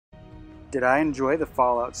Did I enjoy the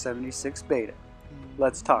Fallout 76 beta?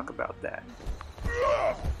 Let's talk about that.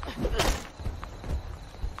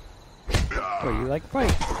 Oh, you like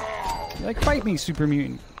fight? You like fight me, Super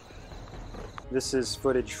Mutant? This is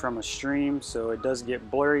footage from a stream, so it does get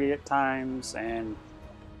blurry at times and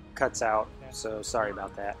cuts out, so sorry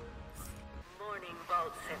about that. Morning,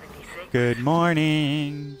 Vault 76. Good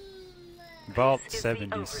morning, Vault This is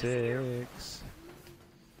the overseer. 76.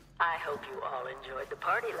 I hope you all enjoyed the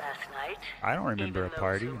party last night. I don't remember even a those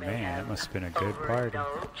party. who may Man, have that must have been a good party.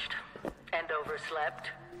 overindulged and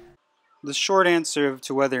overslept. The short answer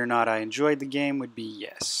to whether or not I enjoyed the game would be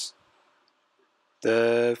yes.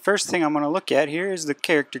 The first thing I'm going to look at here is the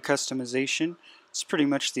character customization. It's pretty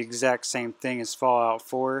much the exact same thing as Fallout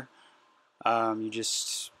 4. You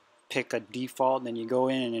just pick a default and then you go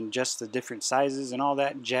in and adjust the different sizes and all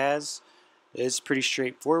that jazz. It's pretty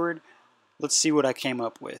straightforward. Let's see what I came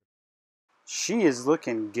up with. She is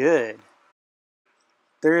looking good.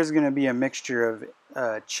 There is going to be a mixture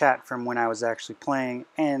of chat from when I was actually playing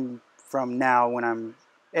and from now when I'm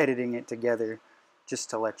editing it together, just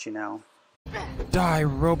to let you know. Die,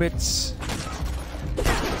 robots!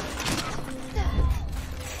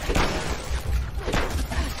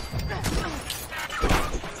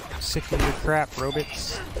 Sick of your crap,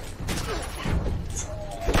 robots.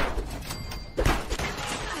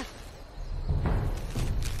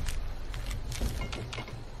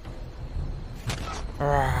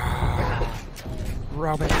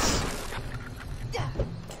 Robots.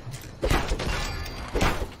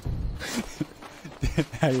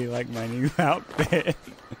 How do you like my new outfit?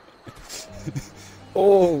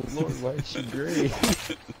 Oh, Lord, why is she gray?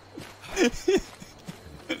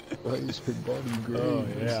 Why is her body gray? Oh,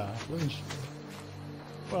 yeah. Flesh?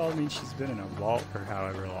 Well, I mean, she's been in a vault for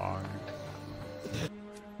however long.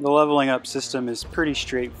 The leveling up system is pretty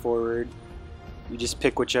straightforward. You just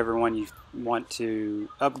pick whichever one you want to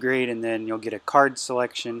upgrade and then you'll get a card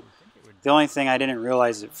selection. The only thing I didn't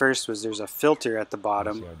realize at first was there's a filter at the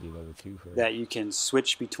bottom that you can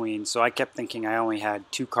switch between, so I kept thinking I only had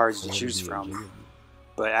 2 cards to choose from.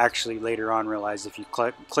 But actually later on realized if you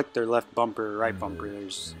click their left bumper or right bumper,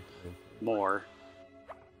 there's more.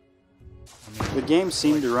 The game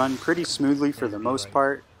seemed to run pretty smoothly for the most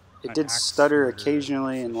part. It did stutter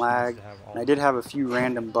occasionally and lag, and I did have a few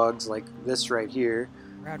random bugs like this right here.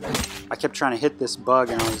 I kept trying to hit this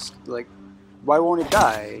bug and I was like, why won't it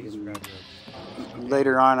die? And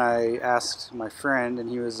later on I asked my friend and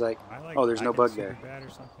he was like, oh, there's no bug there.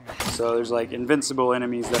 So there's like invincible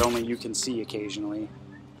enemies that only you can see occasionally.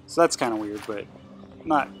 So that's kind of weird, but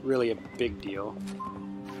not really a big deal.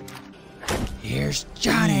 Here's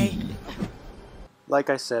Johnny!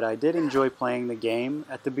 Like I said, I did enjoy playing the game.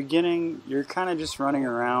 At the beginning, you're kind of just running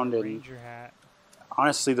around and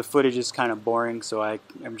honestly the footage is kind of boring, so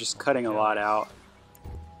I'm just cutting a lot out.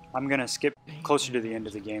 I'm going to skip closer to the end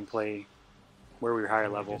of the gameplay where we were higher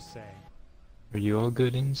level. Are you all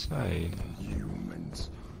good inside? Humans,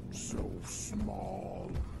 so small.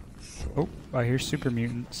 Oh, I hear super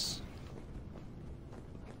mutants.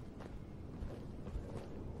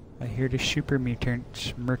 I hear the super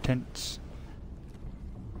mutants.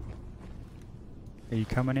 Are you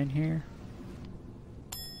coming in here?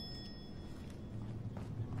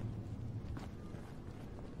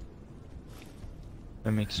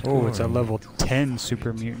 Oh, it's a level 10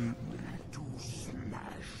 super mutant.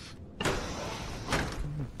 Oh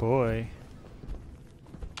boy.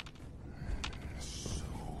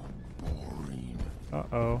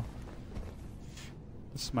 Uh-oh.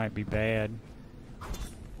 This might be bad.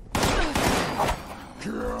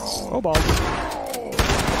 Oh balls.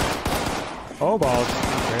 Oh balls.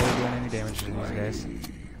 Barely doing any damage to these guys.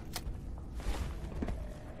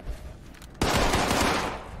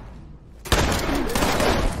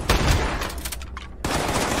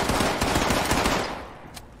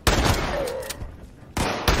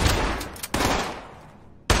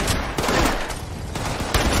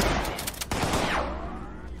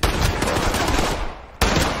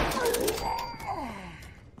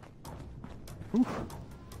 Oof.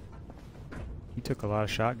 He took a lot of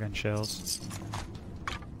shotgun shells.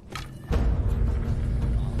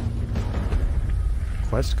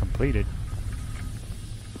 Quest completed.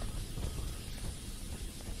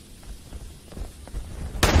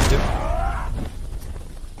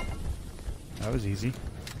 That was easy.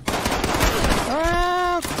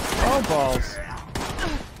 Ah! Oh balls!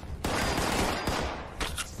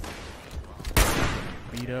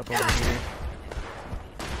 Beat up over here.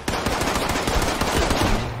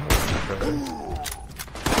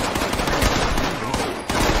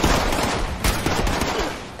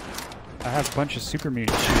 I have a bunch of super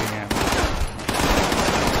mutants shooting at me.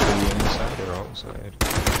 outside.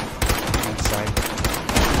 Inside.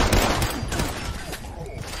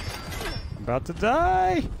 I'm about to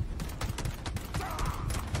die!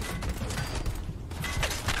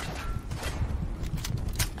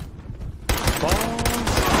 Balls!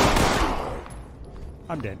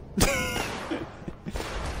 I'm dead.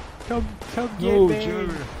 Come get No, me!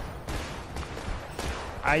 Trevor.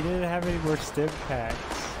 I didn't have any more stim packs.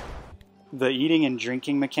 The eating and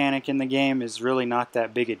drinking mechanic in the game is really not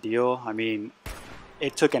that big a deal. I mean,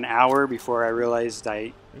 it took an hour before I realized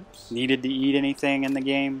I Oops. needed to eat anything in the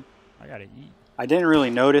game. I gotta eat. I didn't really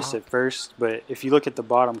notice at first, but if you look at the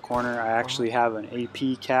bottom corner, I actually have an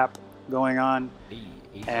AP cap going on,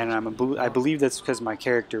 and I believe that's because my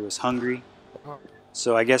character was hungry.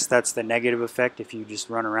 So I guess that's the negative effect if you just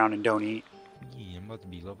run around and don't eat. Yeah, I'm about to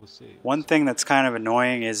be level 6. One thing that's kind of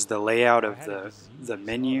annoying is the layout of the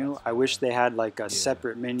menu. I wish they had like a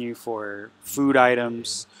separate menu for food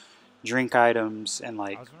items, drink items, and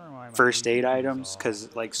like first aid items,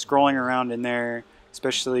 because like scrolling around in there,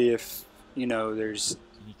 especially if you know there's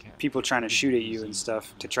people trying to shoot at you and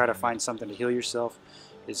stuff to try to find something to heal yourself,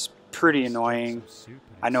 is pretty annoying.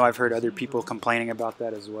 I know I've heard other people complaining about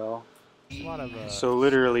that as well. So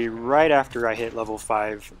literally right after I hit level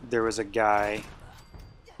 5, there was a guy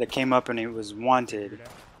that came up and it was wanted.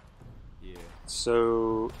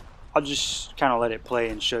 So I'll just kind of let it play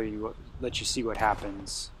and show you, let you see what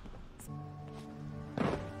happens.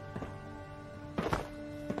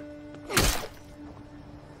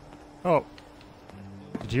 Oh.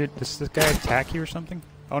 Did this guy attack you or something?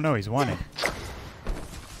 Oh no, he's wanted.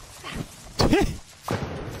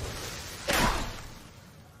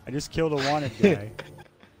 I just killed a wanted guy.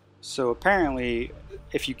 So apparently,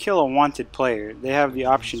 if you kill a wanted player, they have the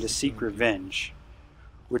option to seek revenge,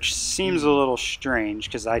 which seems a little strange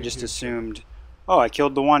because I just assumed, oh, I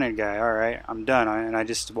killed the wanted guy, alright, I'm done, and I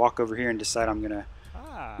just walk over here and decide I'm gonna,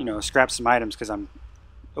 you know, scrap some items because I'm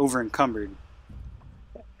over encumbered.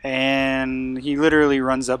 And he literally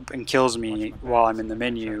runs up and kills me while I'm in the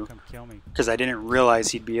menu because I didn't realize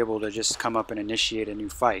he'd be able to just come up and initiate a new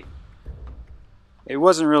fight. It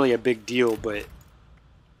wasn't really a big deal, but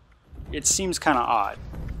it seems kind of odd.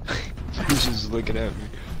 He's just looking at me.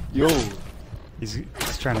 Yo! He's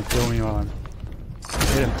trying to kill me while I'm...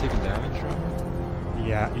 Hit him taking damage, bro.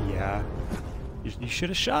 Yeah. You should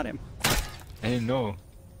have shot him. I didn't know.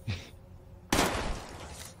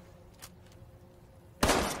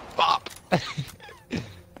 Bop!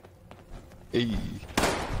 Hey.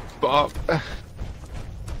 Bop!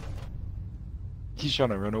 He's trying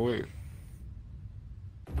to run away.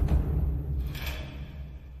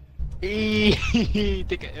 Hey,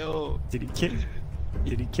 take a L. Did he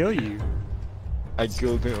kill you? I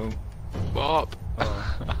killed him. Bop.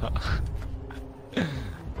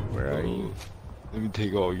 Where are you? Let me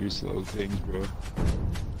take all your slow things, bro.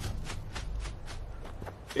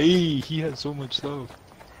 Hey, he has so much stuff.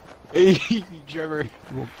 Hey, Trevor.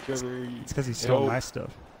 Trevor. It's because he stole my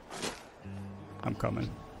stuff. I'm coming.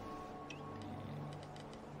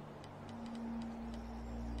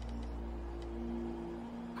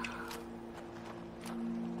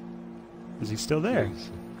 Is he still there?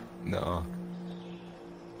 No.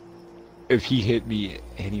 If he hit me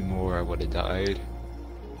anymore, I would have died.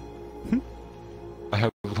 I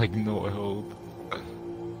have like no hope.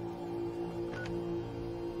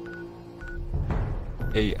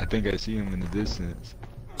 Hey, I think I see him in the distance.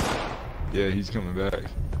 Yeah, he's coming back.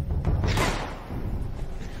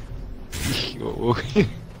 Yo.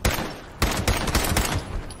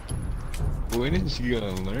 When is he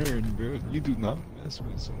gonna learn, bro? You do not mess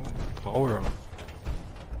with someone with power on.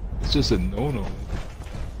 It's just a no-no.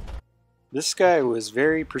 This guy was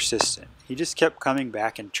very persistent. He just kept coming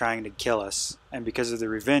back and trying to kill us, and because of the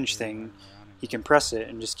revenge thing, he can press it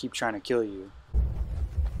and just keep trying to kill you.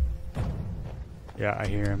 Yeah, I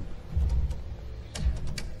hear him.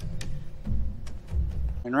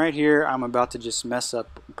 And right here, I'm about to just mess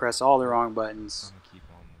up and press all the wrong buttons.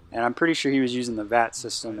 And I'm pretty sure he was using the VAT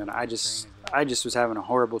system, and I just was having a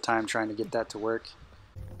horrible time trying to get that to work.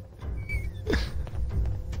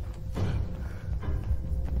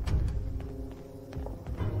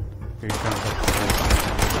 Here he comes.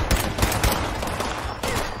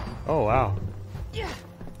 Oh wow.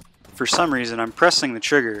 For some reason, I'm pressing the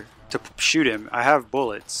trigger to shoot him. I have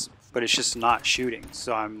bullets, but it's just not shooting.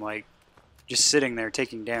 So I'm like just sitting there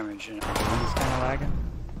taking damage. And He's kind of lagging.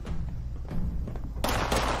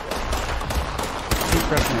 Keep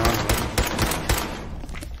pressing the wrong button.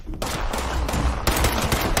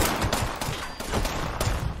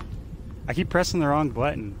 I keep pressing the wrong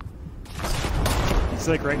button. He's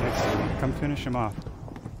like right next to me. Come finish him off.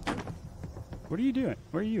 What are you doing?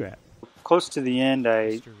 Where are you at? close to the end,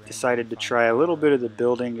 I decided to try a little bit of the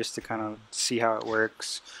building just to kind of see how it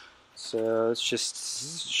works. So let's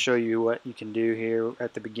just show you what you can do here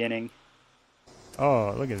at the beginning.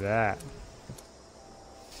 Oh, look at that.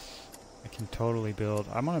 I can totally build.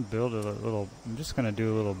 I'm gonna build a little, I'm just gonna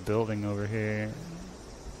do a little building over here.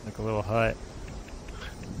 Like a little hut.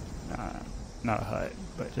 Not a hut,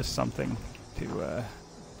 but just something to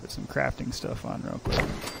put some crafting stuff on real quick.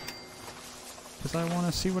 Because I want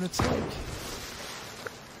to see what it's like.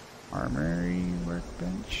 Armory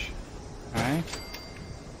workbench. Okay.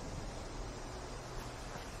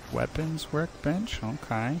 Weapons workbench.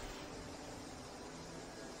 Okay.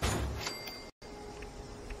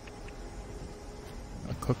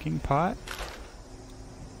 A cooking pot.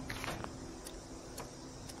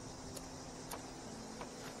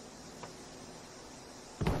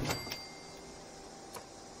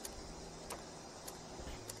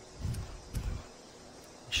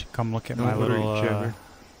 Come look at my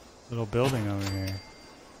little building over here.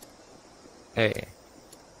 Hey,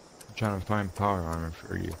 I'm trying to find power armor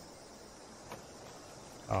for you.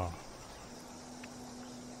 Oh.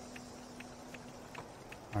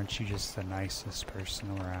 Aren't you just the nicest person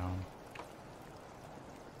around?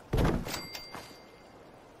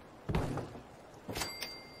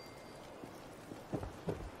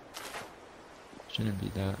 Shouldn't be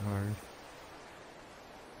that hard.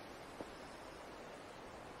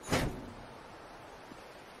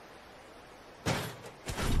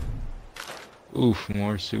 Oof,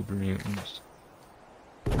 more super mutants.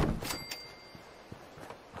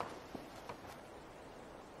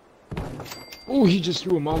 Oh, he just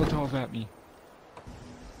threw a Molotov at me.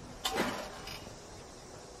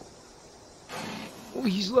 Oh,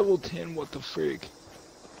 he's level 10, what the frick?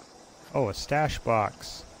 Oh, a stash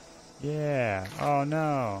box. Yeah. Oh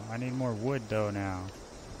no, I need more wood though now.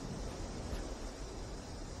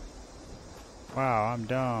 Wow, I'm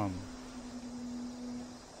dumb.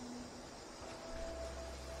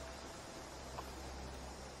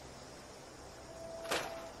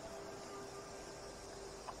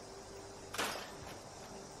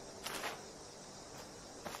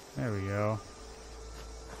 There we go.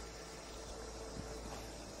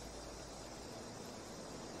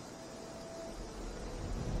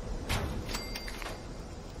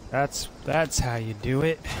 That's how you do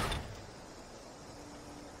it.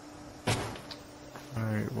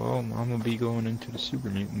 Alright, well, I'm gonna be going into the super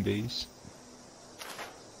mutant base.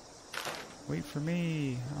 Wait for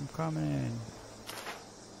me, I'm coming.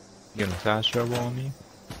 You gonna fast travel on me?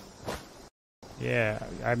 Yeah,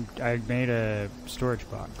 I made a storage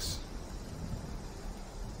box.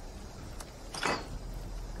 So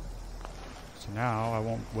now I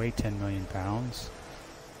won't weigh 10 million pounds.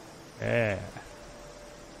 Yeah.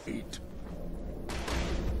 8.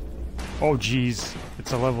 Oh geez,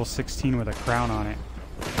 it's a level 16 with a crown on it.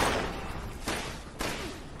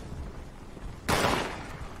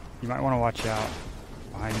 You might want to watch out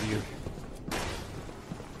behind you.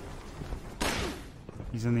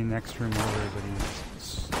 He's in the next room over, but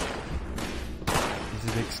he's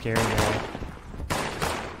a big scary guy.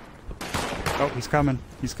 Oh, he's coming.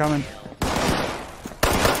 He's coming.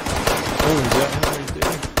 Oh, is that one right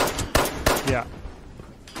there? Yeah.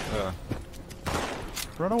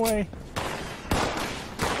 Run away.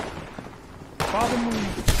 Bob and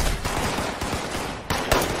weave.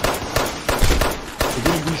 It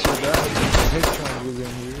wouldn't be so bad if the head triangle was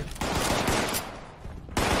in here.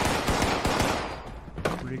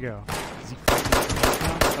 Where'd he go? Is he fighting?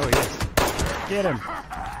 Oh, he is. Get him.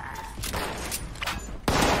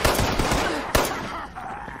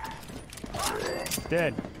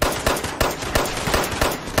 Dead.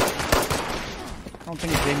 I don't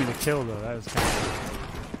think it gave me the kill though. That was kind of.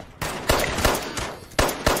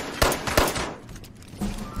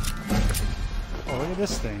 Oh, look at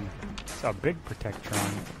this thing. It's a big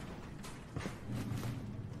Protectron.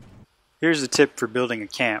 Here's a tip for building a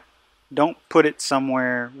camp. Don't put it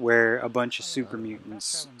somewhere where a bunch of super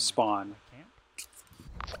mutants spawn.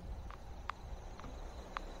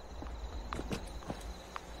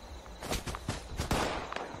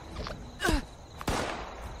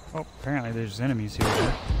 Oh, apparently there's enemies here.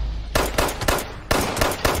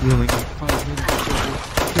 We only got 5 minutes to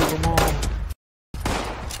kill them all.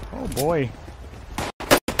 Oh boy.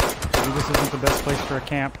 Maybe this isn't the best place for a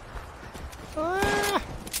camp. Ah!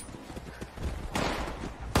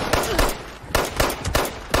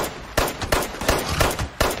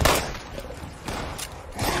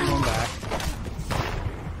 I'm going back.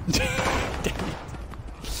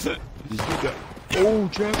 Oh,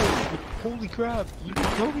 Trevor! Holy crap! You can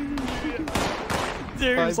tell me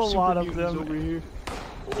There's a lot of them over here.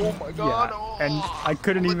 Oh my god! Yeah. Oh. and I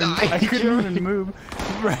couldn't even move.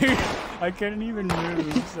 Right, I couldn't even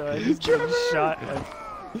move, so I just got shot.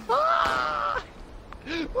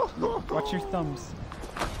 Watch your thumbs.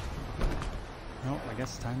 Nope, I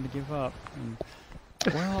guess it's time to give up. And,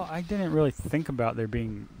 well, I didn't really think about there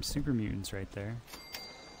being super mutants right there.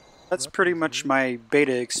 That's pretty much my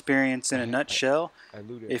beta experience in a nutshell.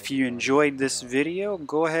 If you enjoyed this video,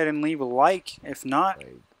 go ahead and leave a like. If not,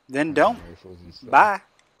 then don't. Bye.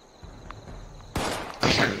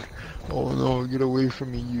 Oh no, get away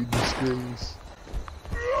from me, you disgrace.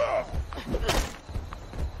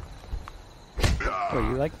 Oh,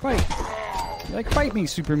 you like fight? You like fight me,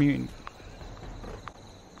 super mutant?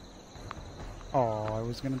 Oh, I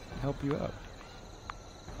was gonna help you out.